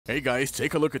Hey guys,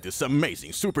 take a look at this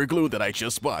amazing super glue that I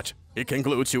just bought. It can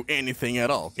glue to anything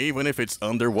at all, even if it's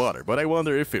underwater, but I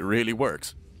wonder if it really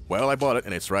works. Well, I bought it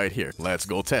and it's right here. Let's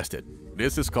go test it.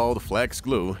 This is called Flex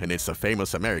Glue and it's a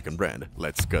famous American brand.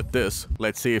 Let's cut this.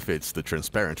 Let's see if it's the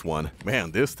transparent one.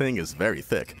 Man, this thing is very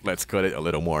thick. Let's cut it a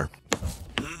little more.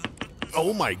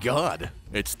 Oh my god!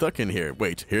 It's stuck in here.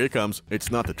 Wait, here it comes.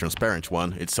 It's not the transparent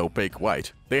one, it's opaque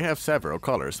white. They have several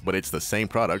colors, but it's the same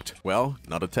product. Well,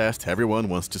 not a test everyone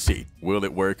wants to see. Will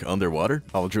it work underwater?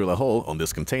 I'll drill a hole on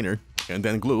this container and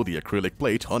then glue the acrylic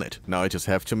plate on it. Now I just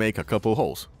have to make a couple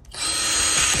holes.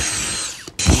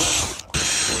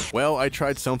 Well, I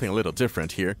tried something a little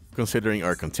different here, considering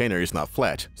our container is not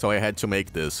flat, so I had to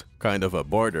make this kind of a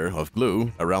border of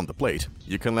glue around the plate.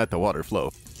 You can let the water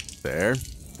flow. There.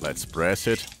 Let's press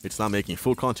it. It's not making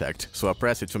full contact, so I'll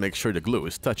press it to make sure the glue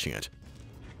is touching it.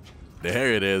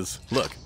 There it is. Look,